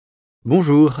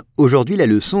Bonjour, aujourd'hui la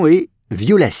leçon est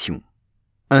violation.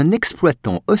 Un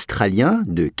exploitant australien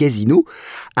de casino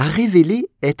a révélé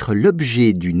être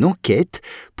l'objet d'une enquête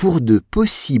pour de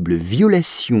possibles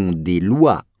violations des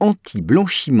lois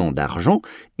anti-blanchiment d'argent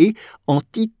et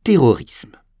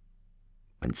anti-terrorisme.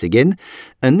 Once again,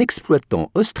 un exploitant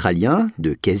australien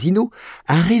de casino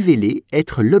a révélé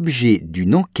être l'objet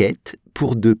d'une enquête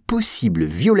pour de possibles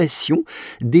violations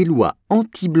des lois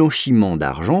anti-blanchiment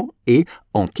d'argent et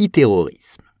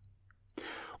anti-terrorisme.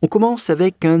 On commence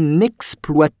avec un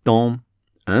exploitant.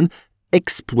 Un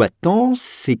exploitant,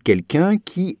 c'est quelqu'un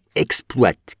qui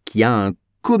exploite, qui a un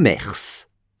commerce.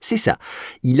 C'est ça.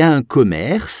 Il a un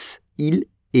commerce, il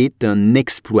est un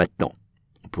exploitant.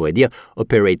 On pourrait dire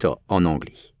operator en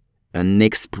anglais. Un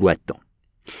exploitant.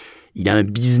 Il a un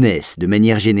business de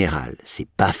manière générale. C'est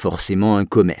pas forcément un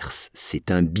commerce,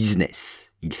 c'est un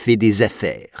business. Il fait des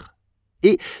affaires.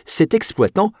 Et cet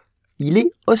exploitant, il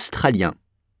est australien.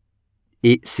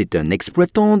 Et c'est un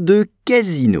exploitant de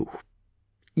casino.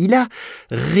 Il a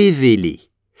révélé.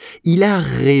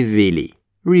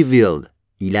 Revealed.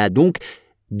 Il a donc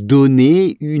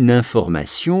donné une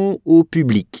information au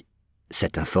public.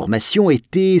 Cette information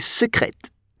était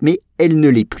secrète, mais elle ne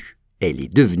l'est plus. Elle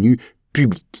est devenue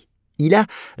publique. Il a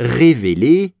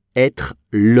révélé être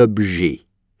l'objet.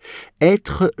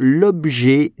 Être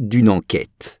l'objet d'une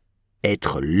enquête.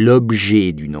 Être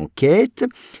l'objet d'une enquête,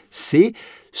 c'est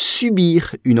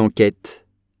subir une enquête.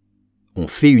 On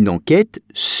fait une enquête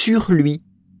sur lui.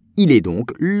 Il est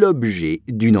donc l'objet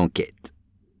d'une enquête.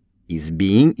 Is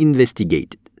being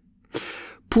investigated.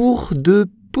 Pour de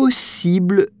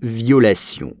possibles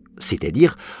violations,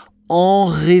 c'est-à-dire en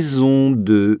raison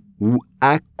de ou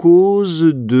à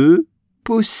cause de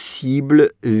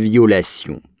possibles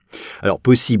violations. Alors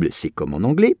possible, c'est comme en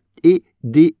anglais, et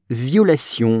des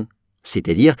violations,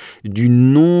 c'est-à-dire du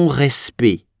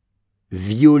non-respect.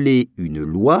 Violer une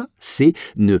loi, c'est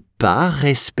ne pas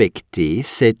respecter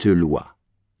cette loi.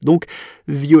 Donc,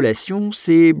 violation,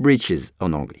 c'est breaches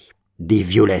en anglais. Des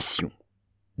violations.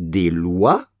 Des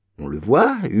lois, on le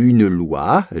voit, une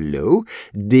loi, law,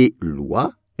 des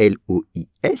lois,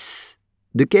 L-O-I-S.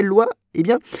 De quelles lois ? Eh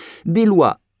bien, des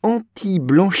lois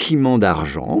anti-blanchiment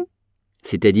d'argent,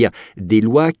 c'est-à-dire des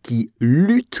lois qui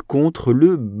luttent contre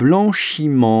le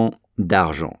blanchiment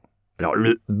d'argent. Alors,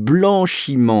 le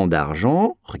blanchiment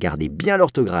d'argent, regardez bien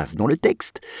l'orthographe dans le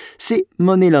texte, c'est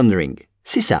money laundering.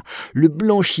 C'est ça, le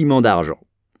blanchiment d'argent.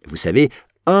 Vous savez,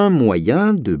 un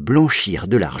moyen de blanchir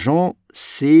de l'argent,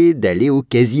 c'est d'aller au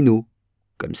casino.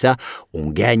 Comme ça, on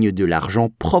gagne de l'argent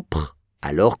propre,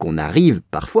 alors qu'on arrive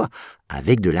parfois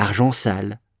avec de l'argent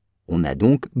sale. On a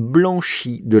donc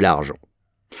blanchi de l'argent.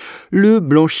 Le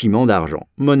blanchiment d'argent,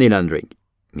 money laundering.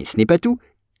 Mais ce n'est pas tout.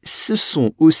 Ce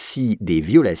sont aussi des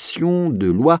violations de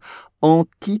lois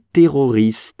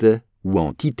antiterroristes ou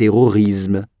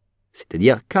antiterrorisme,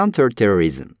 c'est-à-dire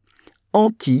counter-terrorism.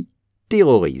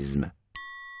 Antiterrorisme.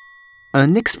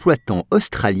 Un exploitant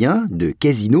australien de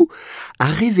casino a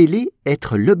révélé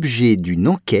être l'objet d'une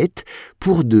enquête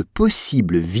pour de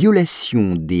possibles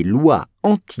violations des lois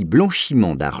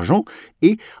anti-blanchiment d'argent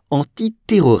et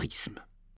anti-terrorisme.